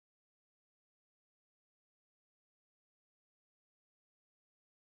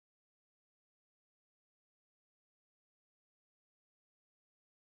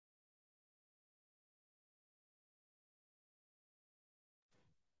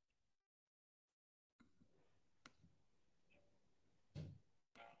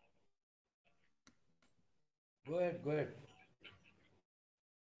Go ahead, go ahead.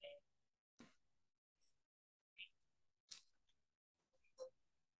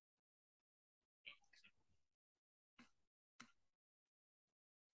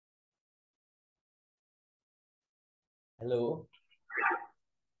 Hello.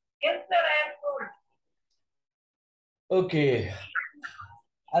 Yes, sir, I am good. Okay.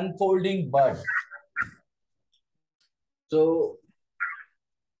 Unfolding bud. So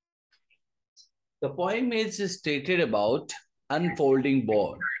the poem is stated about unfolding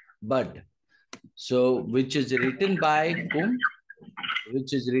bud. So which is written by whom?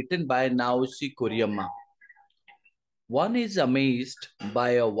 Which is written by Naoshi Koriyama. One is amazed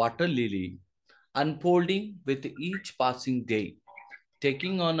by a water lily unfolding with each passing day,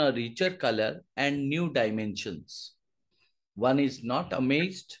 taking on a richer color and new dimensions. One is not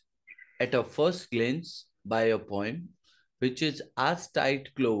amazed at a first glance by a poem which is as tight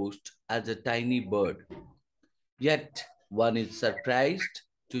closed as a tiny bird. Yet one is surprised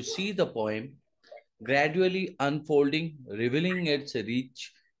to see the poem gradually unfolding, revealing its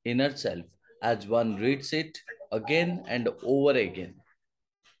rich inner self as one reads it again and over again.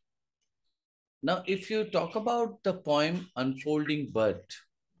 Now, if you talk about the poem Unfolding Bud,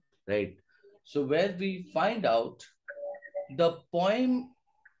 right? So, where we find out the poem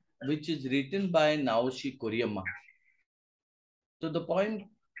which is written by Naoshi Koriyama. So, the poem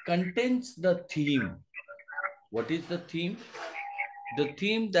contains the theme. What is the theme? The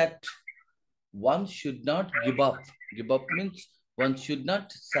theme that one should not give up. Give up means one should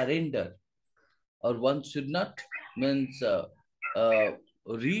not surrender, or one should not means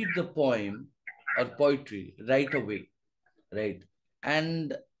read the poem or poetry right away, right?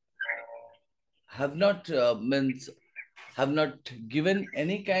 And have not means have not given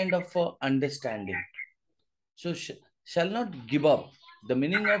any kind of understanding. So shall not give up. The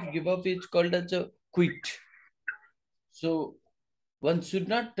meaning of give up is called as a quit. So one should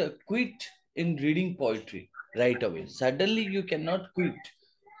not quit in reading poetry right away. Suddenly you cannot quit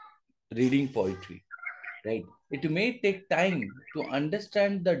reading poetry, right? It may take time to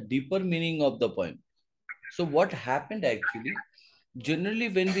understand the deeper meaning of the poem. So what happened actually, generally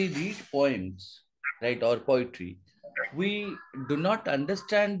when we read poems, right, or poetry, we do not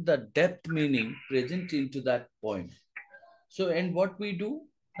understand the depth meaning present into that poem. So, and what we do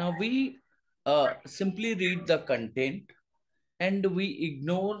now, we simply read the content and we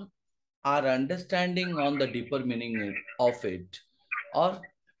ignore our understanding on the deeper meaning of it, or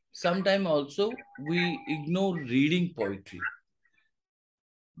sometime also we ignore reading poetry.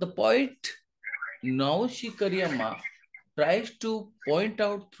 The poet Naoshi Koriyama tries to point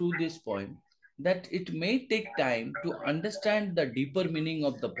out through this poem that it may take time to understand the deeper meaning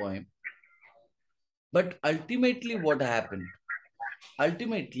of the poem, but ultimately what happened?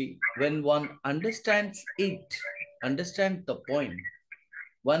 Ultimately, when one understands it, understands the poem,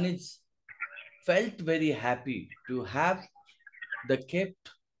 one is felt very happy to have the kept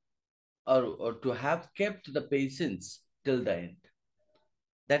or to have kept the patience till the end.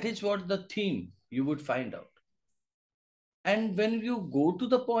 That is what the theme you would find out. And when you go to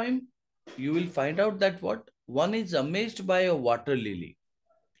the poem, you will find out that what one is amazed by a water lily,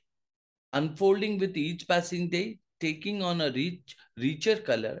 unfolding with each passing day, taking on a richer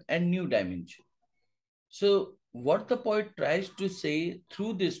color and new dimension. So, what the poet tries to say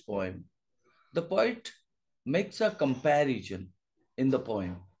through this poem, the poet makes a comparison in the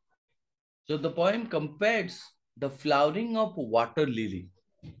poem. So, the poem compares the flowering of water lily.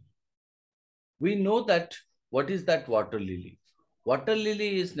 We know that what is that water lily? Water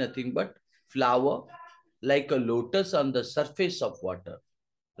lily is nothing but flower like a lotus on the surface of water,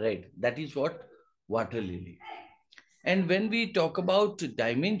 right? That is what water lily. And when we talk about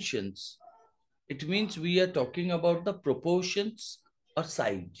dimensions, it means we are talking about the proportions or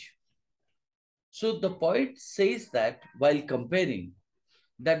size. So the poet says that while comparing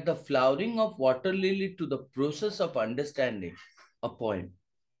that the flowering of water lily to the process of understanding a poem,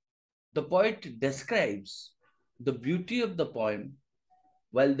 the poet describes the beauty of the poem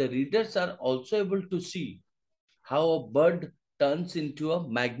while the readers are also able to see how a bird turns into a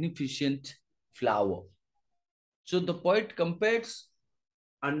magnificent flower. So the poet compares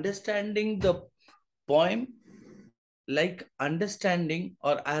understanding the poem like understanding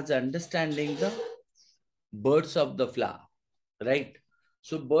or as understanding the birds of the flower, right?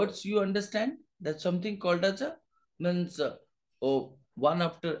 So birds, you understand, that's something called as a means oh, one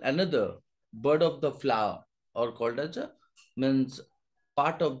after another bird of the flower, or called as a means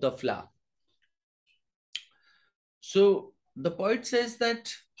part of the flower. So the poet says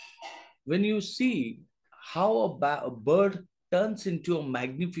that when you see how a bird turns into a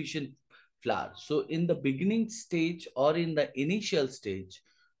magnificent flower. So in the beginning stage or in the initial stage,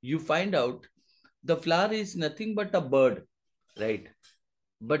 you find out the flower is nothing but a bird, right?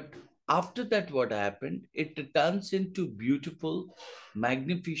 But after that, what happened? It turns into beautiful,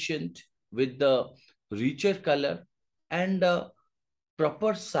 magnificent, with the richer color and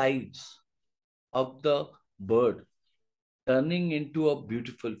proper size of the bird, turning into a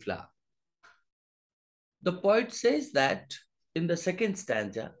beautiful flower. The poet says that in the second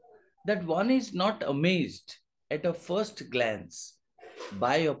stanza that one is not amazed at a first glance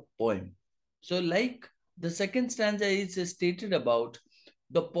by a poem. So, like the second stanza is stated about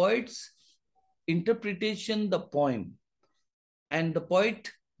the poet's interpretation the poem, and the poet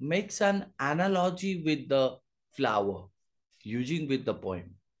makes an analogy with the flower using with the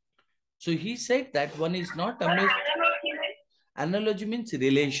poem. So he said that one is not amazed. Analogy means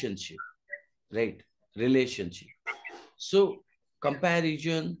relationship, right? Relationship. So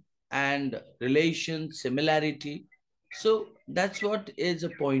comparison and relation, similarity. So that's what is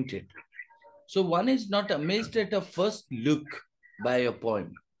pointed. So one is not amazed at a first look by a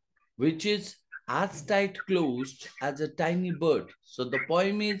poem, which is as tight closed as a tiny bird. So the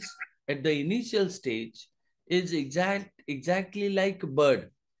poem is at the initial stage is exactly like a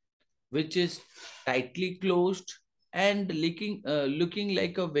bird, which is tightly closed and looking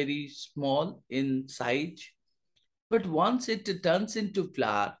like a very small in size. But once it turns into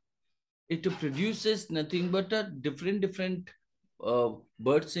flower, it produces nothing but a different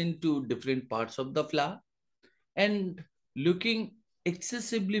birds into different parts of the flower and looking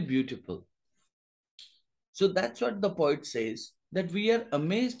excessively beautiful. So that's what the poet says, that we are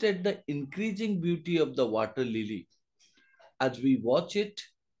amazed at the increasing beauty of the water lily as we watch it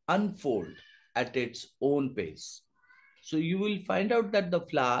unfold at its own pace. So you will find out that the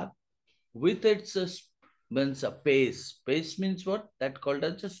flower with its means a pace. Pace means what? That called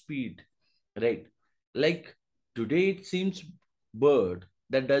as a speed, right? Like today it seems bird.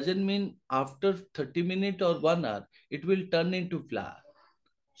 That doesn't mean after 30 minutes or 1 hour, it will turn into flower.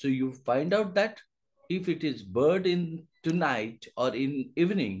 So you find out that if it is bird in tonight or in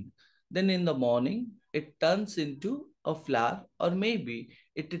evening, then in the morning it turns into a flower, or maybe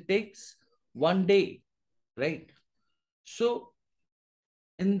it takes 1 day, right? So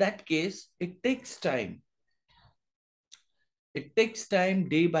in that case, it takes time. It takes time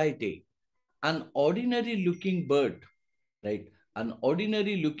day by day. An ordinary looking bird, right? An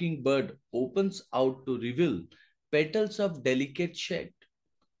ordinary looking bird opens out to reveal petals of delicate shade.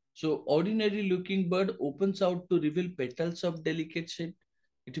 So ordinary looking bird opens out to reveal petals of delicate shade.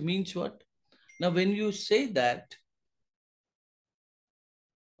 It means what? Now, when you say that,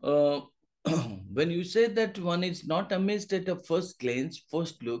 uh, when you say that one is not amazed at a first glance,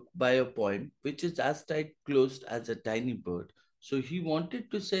 first look by a poem, which is as tight closed as a tiny bird. So he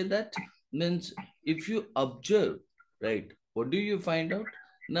wanted to say that means if you observe, right, what do you find out?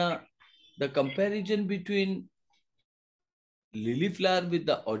 Now, the comparison between lily flower with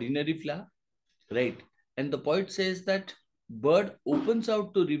the ordinary flower, right? And the poet says that bird opens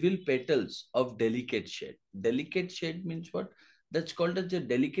out to reveal petals of delicate shade. Delicate shade means what? That's called as a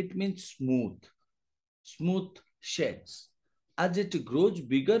delicate means smooth shades. As it grows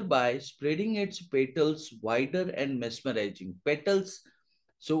bigger by spreading its petals wider and mesmerizing. Petals.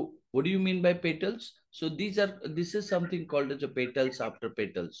 So what do you mean by petals? So this is something called as a petals after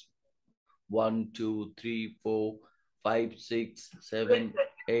petals. One, two, three, four, five, six, seven,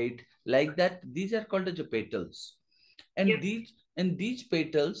 eight, like that. These are called as the petals, and yes, these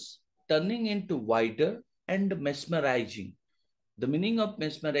petals turning into wider and mesmerizing. The meaning of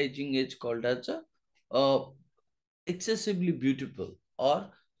mesmerizing is called as a excessively beautiful or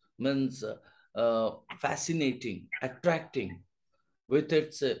means fascinating, attracting with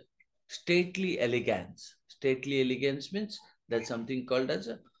its stately elegance. Stately elegance means that's something called as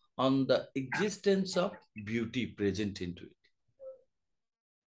on the existence of beauty present into it.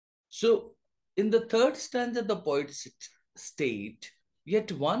 So, in the third stanza, the poet state,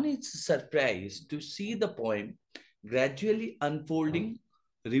 yet one is surprised to see the poem gradually unfolding,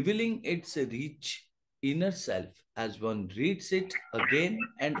 revealing its rich inner self as one reads it again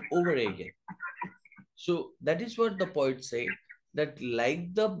and over again. So that is what the poet say, that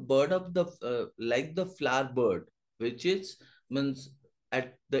like the bird of the like the flower bird, which is means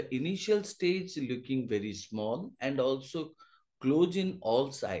at the initial stage looking very small and also close in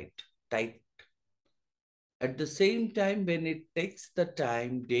all side tight. At the same time, when it takes the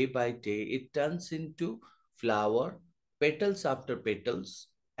time day by day, it turns into flower, petals after petals,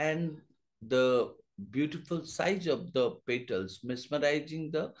 and the beautiful size of the petals mesmerizing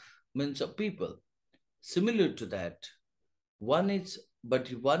the means of people. Similar to that, one is but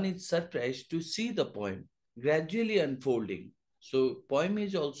one is surprised to see the poem gradually unfolding. So poem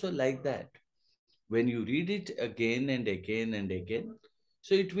is also like that. When you read it again and again and again,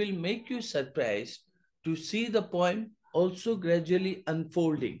 so it will make you surprised to see the poem also gradually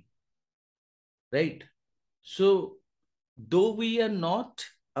unfolding, right? So though we are not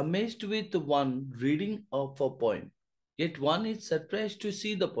amazed with one reading of a poem, yet one is surprised to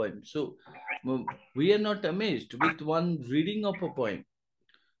see the poem. So we are not amazed with one reading of a poem.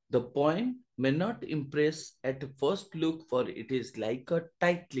 The poem may not impress at first look, for it is like a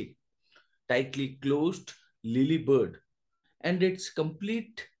tightly closed lily bird, and its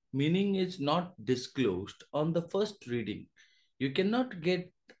complete meaning is not disclosed on the first reading. You cannot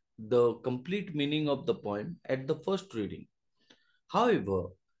get the complete meaning of the poem at the first reading. However,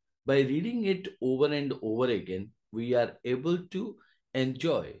 by reading it over and over again, we are able to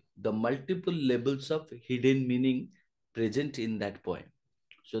enjoy the multiple levels of hidden meaning present in that poem.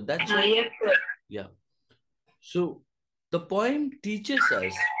 So that's why, Yes, sir. yeah. So the poem teaches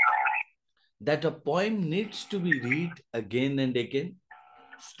us that a poem needs to be read again and again,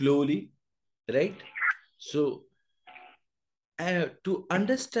 slowly, right? So to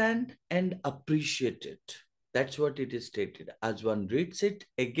understand and appreciate it. That's what it is stated. As one reads it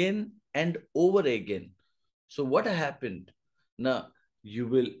again and over again. So what happened? Now you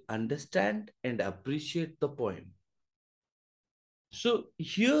will understand and appreciate the poem. So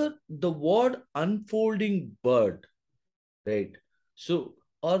here the word unfolding bird, right? So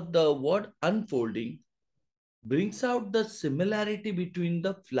or the word unfolding brings out the similarity between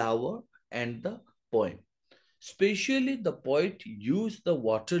the flower and the poem. Especially the poet used the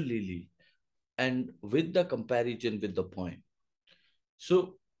water lily and with the comparison with the poem.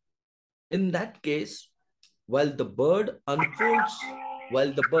 So in that case, while the bird unfolds,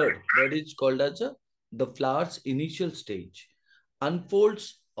 while the bird is called as the flower's initial stage,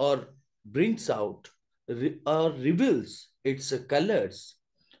 unfolds or brings out or reveals its colors,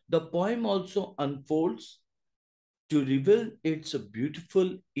 the poem also unfolds to reveal its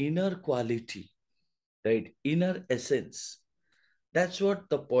beautiful inner quality, right? Inner essence. That's what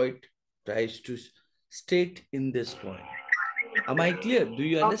the poet tries to state in this poem. Am I clear? Do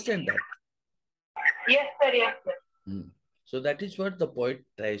you understand that? Yes, sir. Yes, sir. Hmm. So that is what the poet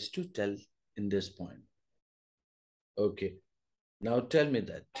tries to tell in this poem. Okay. Now tell me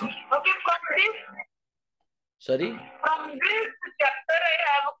that. Okay, Sorry? from this chapter, I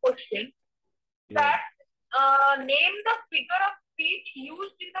have a question Yeah. that name the figure of speech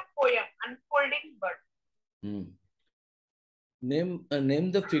used in the poem Unfolding Bird. Hmm.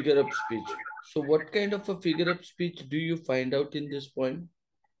 Name the figure of speech. So what kind of a figure of speech do you find out in this poem?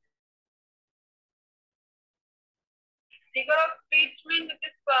 Figure of speech means it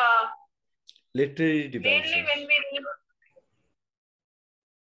is Literary mainly devices.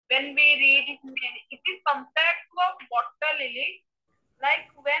 when we read it, it is compared to a water lily. Like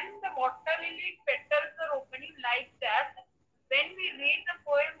when the water lily petals are opening like that, when we read the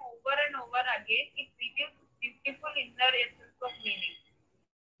poem over and over again, it reveals beautiful inner essence of meaning.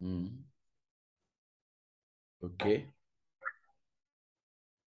 Hmm. Okay.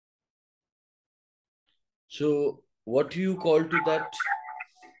 So what do you call to that?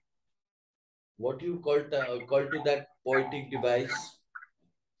 What do you call to that poetic device?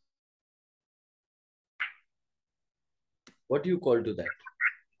 What do you call to that?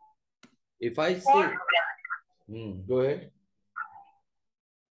 If I What say, go ahead.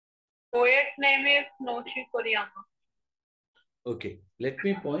 poet name is Naoshi Koriyama. Okay, let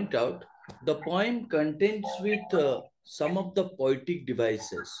me point out the poem contains with some of the poetic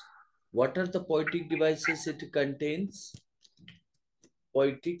devices. What are the poetic devices it contains?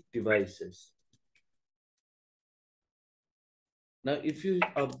 Poetic devices. Now, if you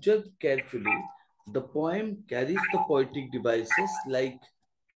observe carefully, the poem carries the poetic devices like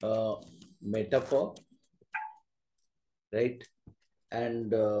uh, metaphor, right?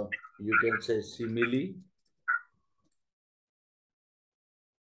 And you can say simile,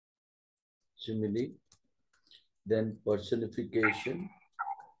 then personification,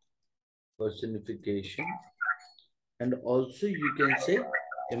 and also you can say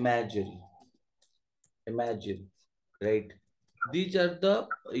imagery, right? These are the,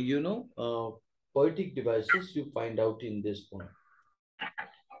 poetic devices you find out in this poem.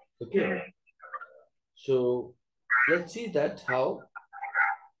 Okay, so let's see that how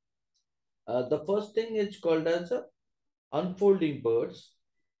the first thing is called as a unfolding birds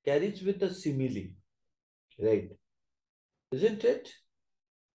carries with a simile, right? Isn't it?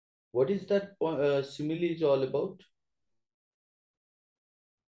 What is that simile is all about?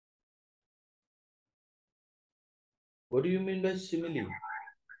 What do you mean by simile?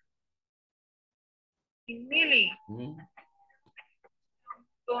 Simile.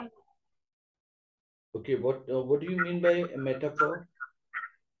 Don't know. Okay, what do you mean by a metaphor?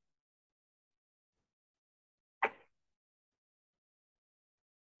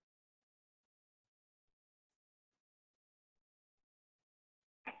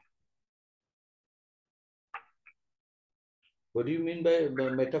 What do you mean by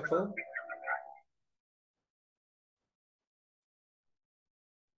metaphor?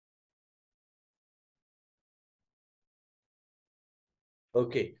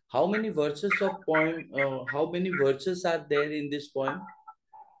 Okay, how many verses of poem? How many verses are there in this poem?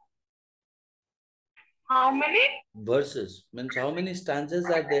 How many? Verses means how many stanzas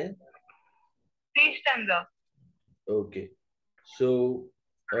are there? 3 stanza. Okay, so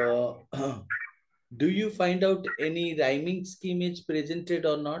do you find out any rhyming scheme is presented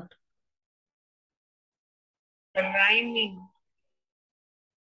or not? Rhyming.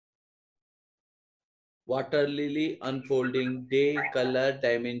 Water lily unfolding, day, color,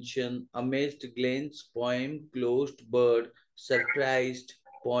 dimension, amazed glance, poem, closed bird, surprised,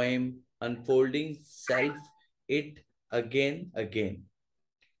 poem, unfolding, self, it, again, again.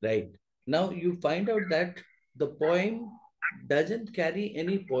 Right. Now you find out that the poem doesn't carry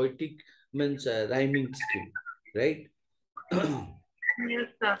any poetic means rhyming scheme, right? Yes,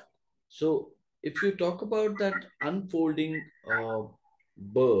 sir. So if you talk about that unfolding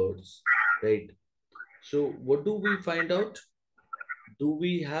birds, right? So what do we find out? Do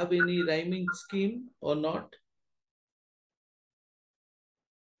we have any rhyming scheme or not?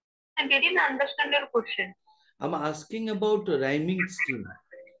 I didn't understand your question. I'm asking about a rhyming scheme.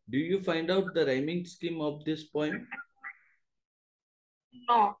 Do you find out the rhyming scheme of this poem?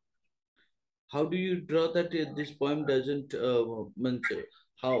 No. How do you draw that this poem doesn't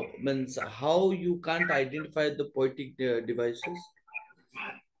how you can't identify the poetic devices?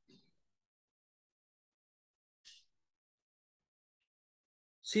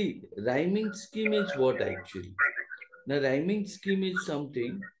 See, rhyming scheme is what actually? Now, rhyming scheme is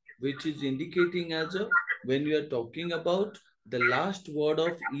something which is indicating as a when you are talking about the last word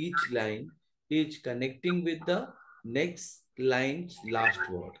of each line is connecting with the next line's last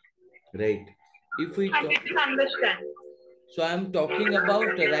word, right? If we I talk, didn't understand. so I'm talking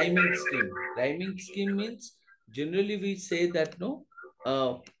about a rhyming scheme. Rhyming scheme means generally we say that no,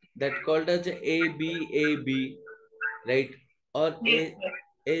 that called as a B, right? Or Yes,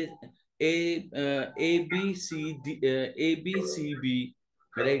 sir. a a b c d a b c b,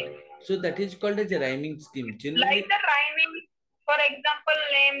 right? So that is called as a rhyming scheme. Like Generally, the rhyming, for example,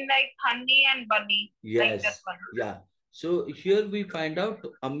 name like honey and bunny, like that yes, one. yeah. So here we find out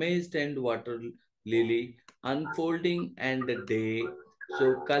amazed and water lily, unfolding and the day.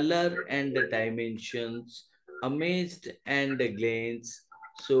 So color and the dimensions, amazed and the glance.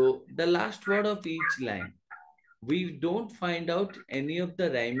 So the last word of each line. We don't find out any of the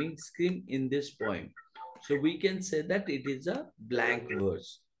rhyming scheme in this poem. So we can say that it is a blank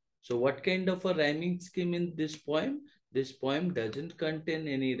verse. So what kind of a rhyming scheme in this poem? This poem doesn't contain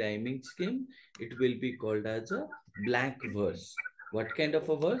any rhyming scheme. It will be called as a blank verse. What kind of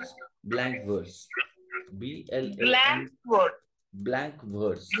a verse? Blank verse. Blank B-L-A-N, word. blank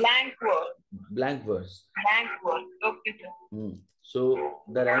verse. Blank word. Blank verse. Blank word. Okay, sir. So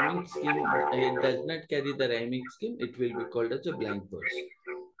the rhyming scheme, it does not carry the rhyming scheme. It will be called as a blank verse.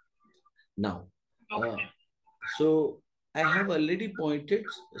 Now, uh, Okay. so I have already pointed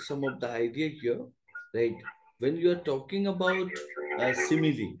some of the idea here, right? When you are talking about a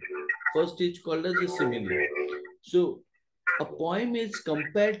simile, first it's called as a simile. So a poem is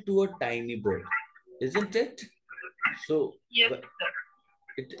compared to a tiny bird, isn't it? So Yes, sir.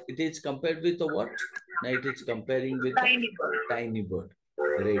 it is compared with a what? Now it is comparing with a Tiny bird. tiny bird,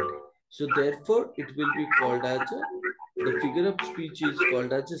 right? So therefore, it will be called as a, the figure of speech is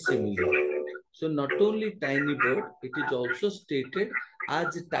called as a simile. So not only tiny bird, it is also stated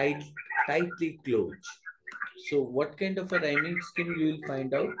as tightly closed. So what kind of a rhyming scheme you will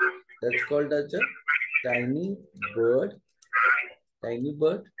find out? That's called as a tiny bird, tiny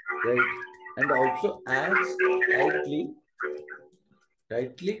bird, right? And also as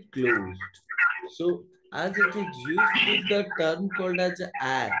tightly closed. So as it is used with the term called as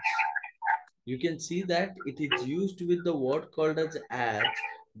as, you can see that it is used with the word called as,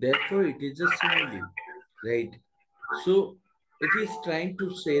 therefore it is a simile, right? So it is trying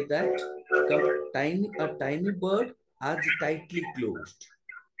to say that a tiny bird as tightly closed,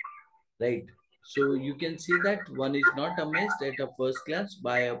 right? So you can see that one is not amazed at a first glance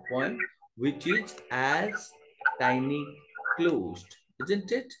by a poem which is as tiny closed,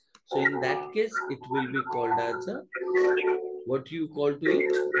 isn't it? So in that case, it will be called as a What you call to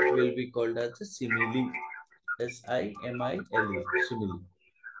it? It will be called as a simile. Simile. Simile. Similar.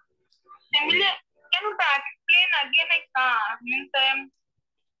 Can you explain again? I can't.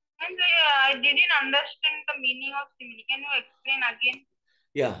 I didn't understand the meaning of simile. Can you explain again?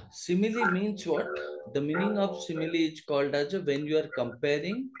 Yeah, simile means what? The meaning of simile is called as a when you are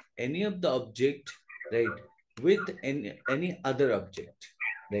comparing any of the object, right, with any other object,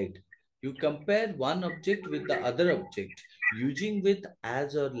 right? You compare one object with the other object using with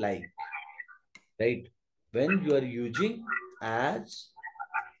as or like, right? When you are using as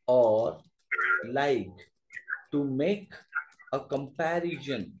or like to make a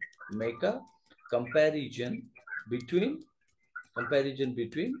comparison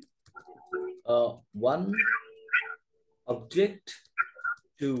between one object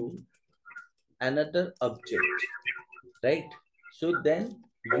to another object, right? So then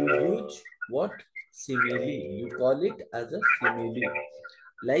you use what? Simile. You call it as a simile.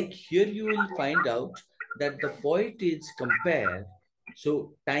 Like here you will find out that the poet is compare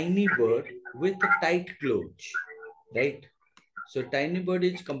so tiny bird with a tight clothes, right? So tiny bird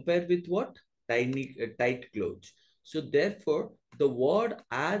is compared with what? Tiny tight clothes. So therefore, the word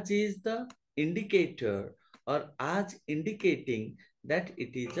as is the indicator or as indicating that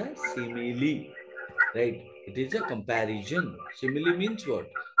it is a simile, right? It is a comparison. Simile means what?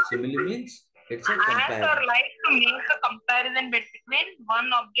 Simile means it's a As or comparison. like to make a comparison between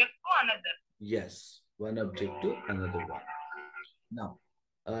one object to another. Yes, one object to another one. Now,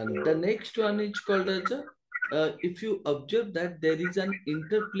 the next one is called as a, if you observe that there is an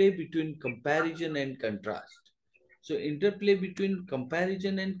interplay between comparison and contrast. So interplay between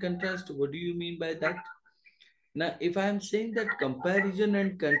comparison and contrast, what do you mean by that? Now, if I am saying that comparison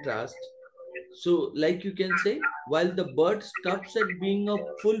and contrast, so like you can say, while the bird stops at being a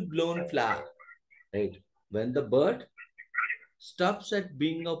full-blown flower, right? When the bird stops at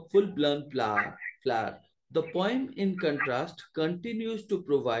being a full-blown flower. The poem, in contrast, continues to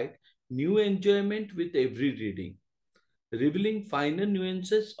provide new enjoyment with every reading, revealing finer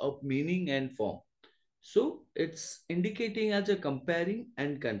nuances of meaning and form. So it's indicating as a comparing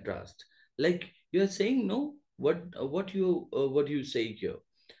and contrast. Like you're saying, no, what you say here.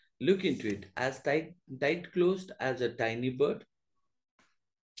 Look into it. As tight closed as a tiny bird,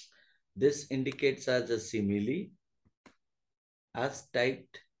 this indicates as a simile. As tight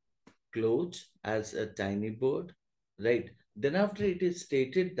clothes as a tiny bird, right? Then after it is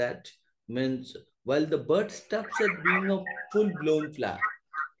stated that means while the bird stops at being a full-blown flower,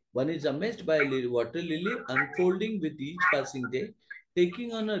 one is amazed by a water lily unfolding with each passing day,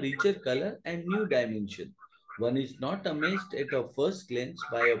 taking on a richer color and new dimension. One is not amazed at a first glance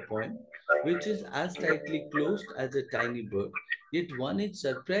by a poem which is as tightly closed as a tiny bird, yet one is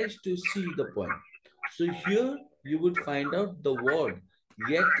surprised to see the poem. So here you would find out the word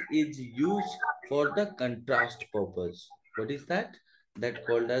yet is used for the contrast purpose. What is that? That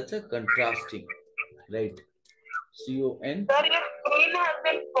called as a contrasting, right? CON. Sir, your screen has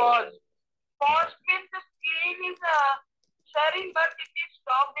been paused. Paused means the screen is sharing, but it is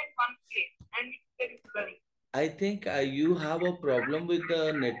stopped in one place and it's very blurry. I think you have a problem with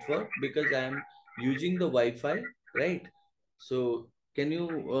the network because I am using the Wi-Fi, right? So can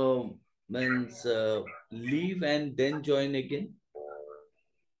you means leave and then join again?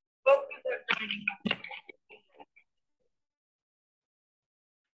 Okay, sir.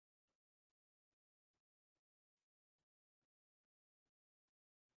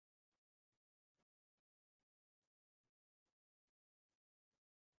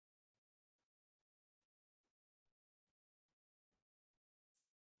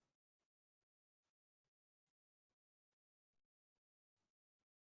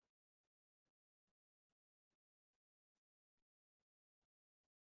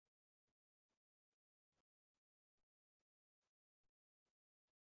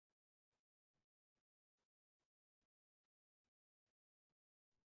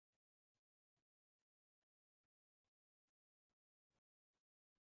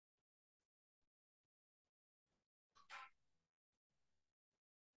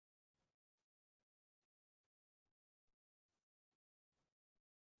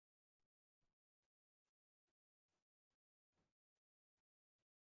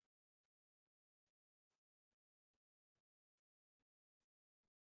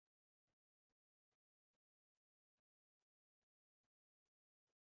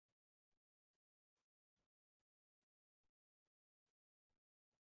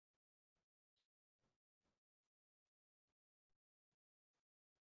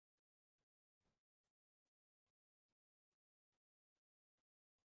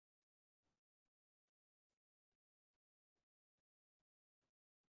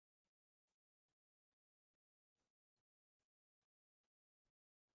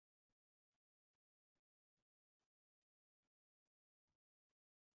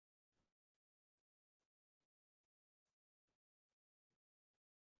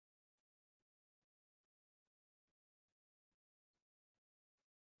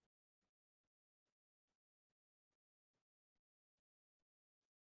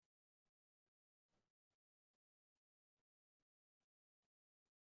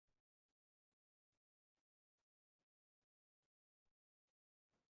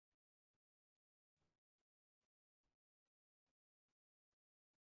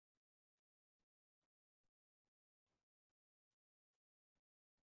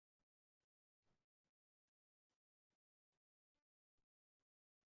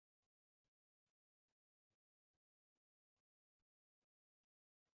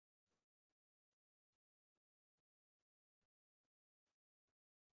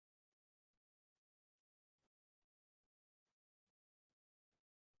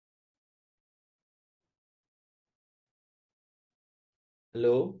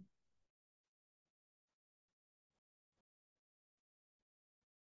 Hello?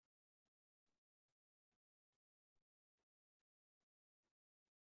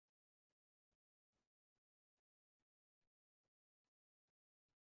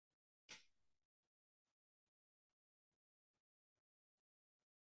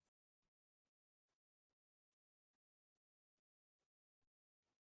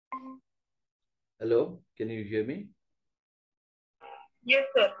 Hello? Can you hear me? Yes,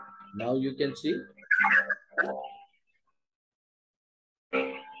 sir. Now you can see?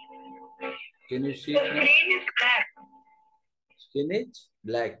 Can you see The it now? screen is black. Skin is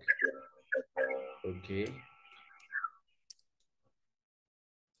black. Okay.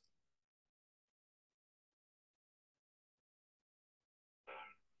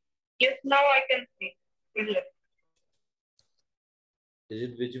 Yes, now I can see. Yes, Is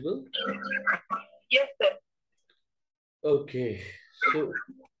it visible? yes, sir. Okay. So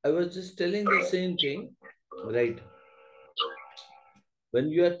I was just telling the same thing, right? When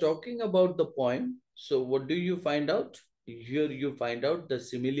you are talking about the poem, so what do you find out? Here you find out the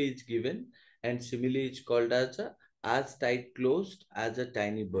simile is given, and simile is called as a as tight closed as a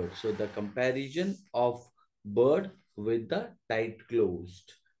tiny bird. So the comparison of bird with the tight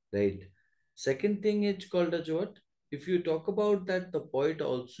closed, right? Second thing is called as what? If you talk about that, the poet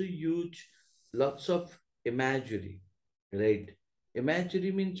also use lots of imagery, right?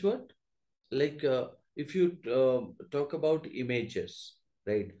 Imagery means what? Like if you talk about images,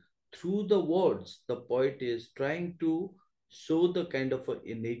 right, through the words the poet is trying to show the kind of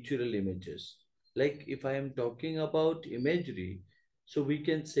natural images. Like if I am talking about imagery, so we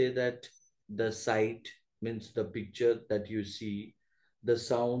can say that the sight means the picture that you see, the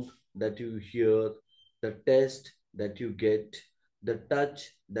sound that you hear, the taste that you get, the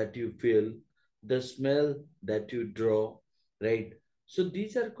touch that you feel, the smell that you draw, right? So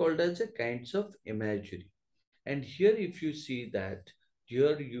these are called as a kinds of imagery. And here, if you see that,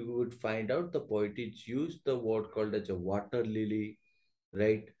 here you would find out the poet is used the word called as a water lily,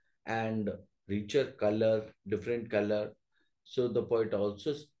 right? And richer color, different color. So the poet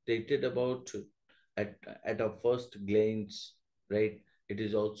also stated about at, at a first glance, right? It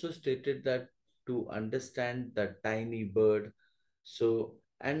is also stated that to understand the tiny bird. So,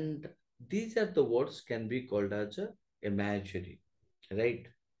 and these are the words can be called as a imagery, right?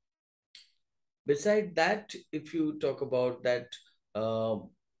 Beside that, if you talk about that uh,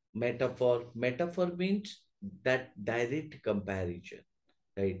 metaphor means that direct comparison,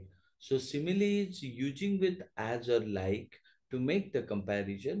 right? So simile is using with as or like to make the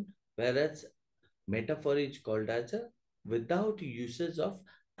comparison, whereas metaphor is called as a without uses of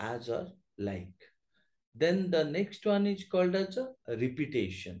as or like. Then the next one is called as a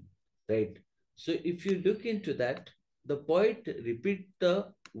repetition, right? So if you look into that, the poet repeat the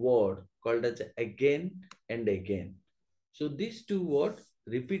word called as again and again. So these two words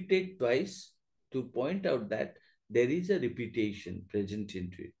repeated twice to point out that there is a repetition present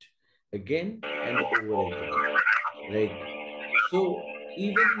into it, again and over again, right? So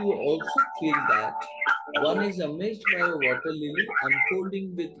even you also feel that one is amazed by a water lily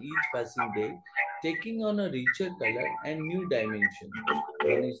unfolding with each passing day, taking on a richer color and new dimension.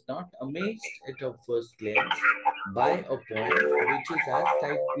 One is not amazed at a first glance by a poem which is as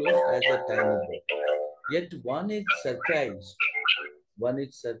tight closed as a tiny bird. Yet one is surprised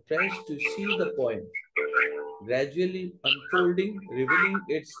to see the poem gradually unfolding, revealing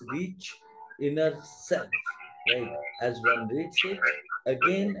its rich inner self, right? As one reads it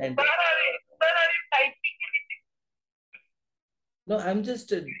again and Sir, are you typing anything? no, I'm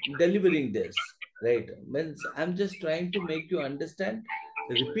just delivering this, right? Means I'm just trying to make you understand.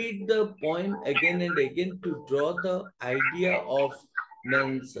 Repeat the poem again and again to draw the idea of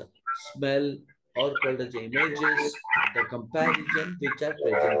means smell or called as images, the comparison which are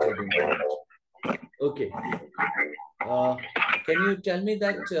presented into it. Okay. Uh, can you tell me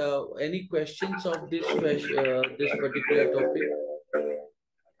that any questions of this particular topic?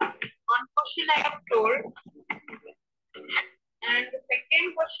 One question I have told, and the second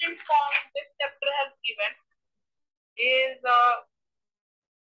question from this chapter has given is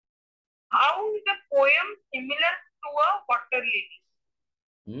how is the poem similar to a water lily?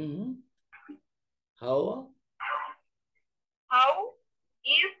 Hmm. How? How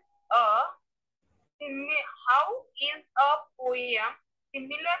is a how is a poem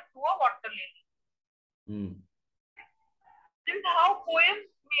similar to a water lily? Hmm. Since how poem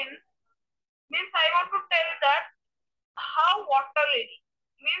means I want to tell that how water lily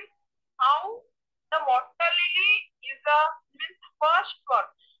means how the water lily is a means first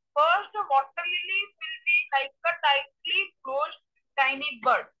the water lily will be like a tightly closed tiny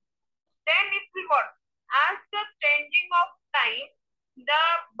bird. Then it will what? As the changing of time, the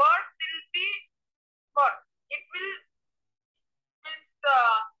bird will be what? It will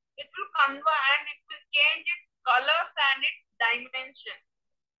it will convert and it will change its colors and its dimension.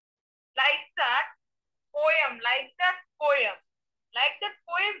 Like that poem. Like that poem,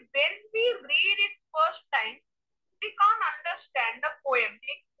 when we read it first time, we can't understand the poem.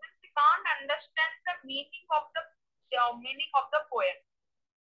 We can't understand the meaning of the poem.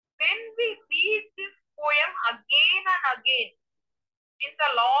 When we read this poem again and again, in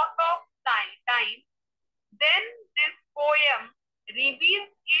a lot of time, then this poem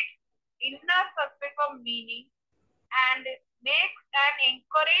reveals its inner surface of meaning and makes and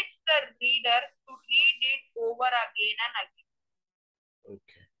encourage the reader to read it over again and again.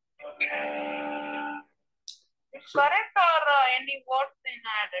 Okay. It's correct or any words in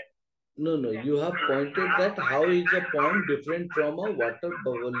added? No, you have pointed that how is a poem different from a water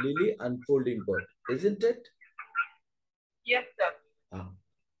lily unfolding bird, isn't it? Yes, sir.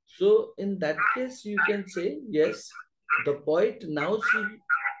 So in that case, you can say, yes, the poet Naoshi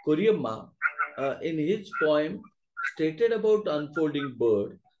Koriyama, in his poem, stated about unfolding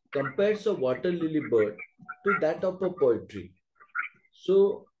bird, compares a water lily bird to that of a poetry.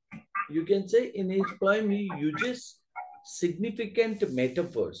 So you can say in his poem, he uses significant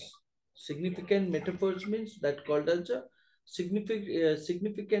metaphors. Significant metaphors means that called as a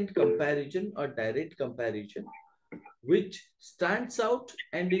significant comparison or direct comparison, which stands out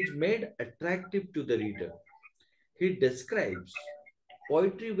and is made attractive to the reader. He describes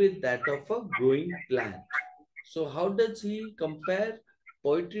poetry with that of a growing plant. So how does he compare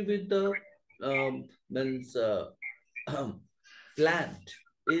poetry with the means plant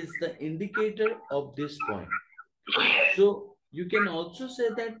is the indicator of this poem. So you can also say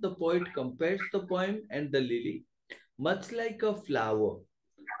that the poet compares the poem and the lily much like a flower.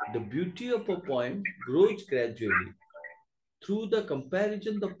 The beauty of a poem grows gradually. Through the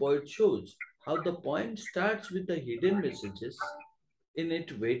comparison, the poet shows how the poem starts with the hidden messages in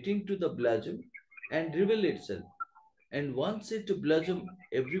it waiting to the blossom and reveal itself. And once it blossoms,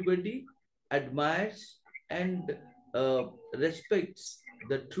 everybody admires and respects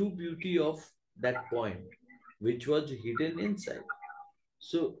the true beauty of that poem, which was hidden inside.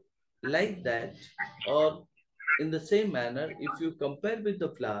 So, like that, or in the same manner, if you compare with the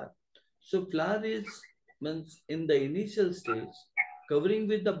flower, so flower is means in the initial stage covering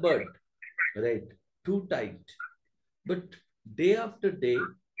with the bud, right? Too tight. But day after day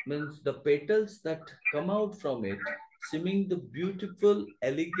means the petals that come out from it, seeming the beautiful,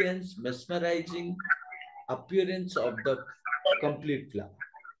 elegance, mesmerizing appearance of the complete flower.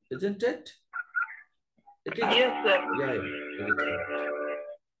 Isn't it? It is. Yes, sir. Yeah, it is correct.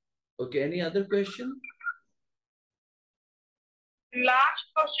 Okay, any other question? Last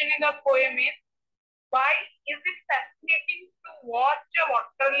question in the poem is, why is it fascinating to watch a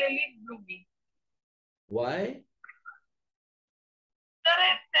water lily blooming? Why? Sir,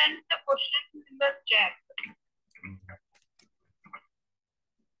 I sent the question in the chat.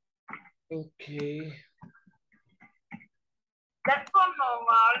 Okay. That one,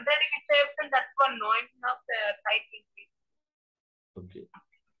 already we have sent that one, no, I'm not typing. Okay.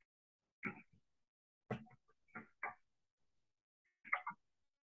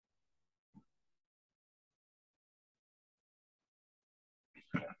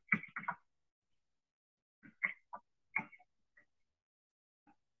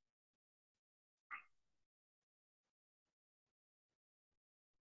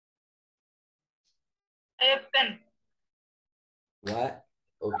 I have sent. Why?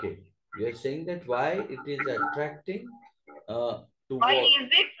 Okay. You're saying that why it is attracting to Why what? is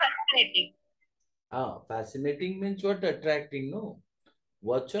it fascinating? Fascinating means what? Attracting, no?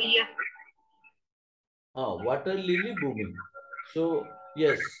 Watch a Yes. water lily blooming. So,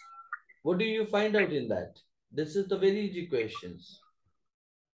 yes. What do you find out in that? This is the very easy questions.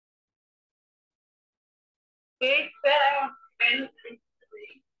 Wait, sir, I want pen.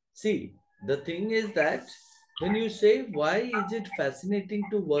 See, the thing is that when you say, why is it fascinating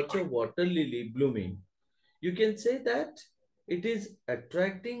to watch a water lily blooming? You can say that it is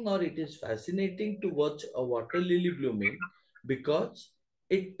attracting or it is fascinating to watch a water lily blooming because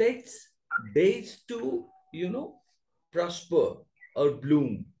it takes days to, prosper or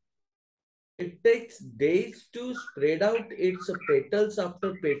bloom. It takes days to spread out its petals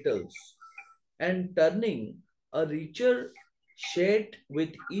after petals and turning a richer shade with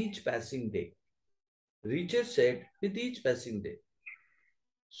each passing day. Richer shade with each passing day.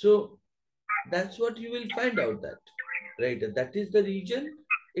 So that's what you will find out that, right? That is the reason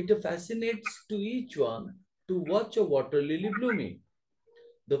it fascinates to each one to watch a water lily blooming.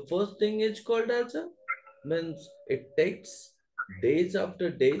 The first thing is called as a means it takes days after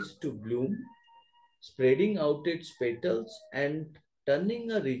days to bloom, spreading out its petals and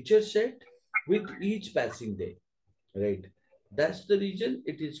turning a richer shade with each passing day. Right. That's the reason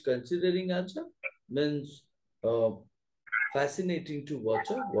it is considering as a means uh, fascinating to watch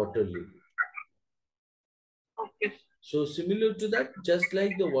a water lily. Okay. So similar to that, just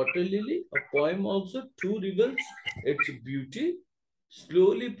like the water lily, a poem also too reveals its beauty,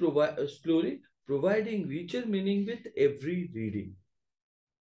 slowly providing richer meaning with every reading.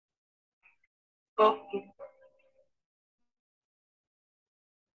 Okay.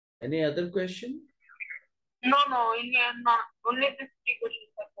 Any other question? No, no, no. Only these three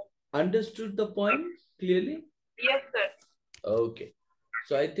questions are there. Understood the poem clearly? Yes, sir. Okay.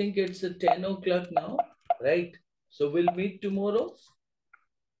 So I think it's 10 o'clock now, right? So we'll meet tomorrow.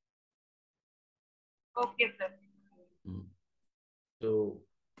 Okay, sir. Hmm. So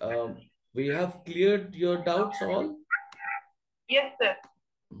we have cleared your doubts all. Yes, sir.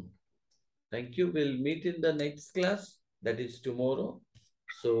 Hmm. Thank you. We'll meet in the next class, that is tomorrow.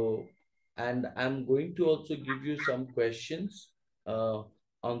 So, and I'm going to also give you some questions uh,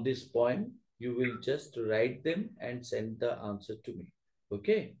 on this poem. You will just write them and send the answer to me.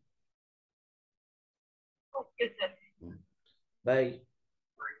 Okay? Okay, sir. Hmm. Bye.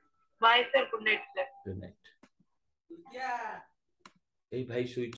 Bye, sir. Good night, sir. Good night. Hey, bhai,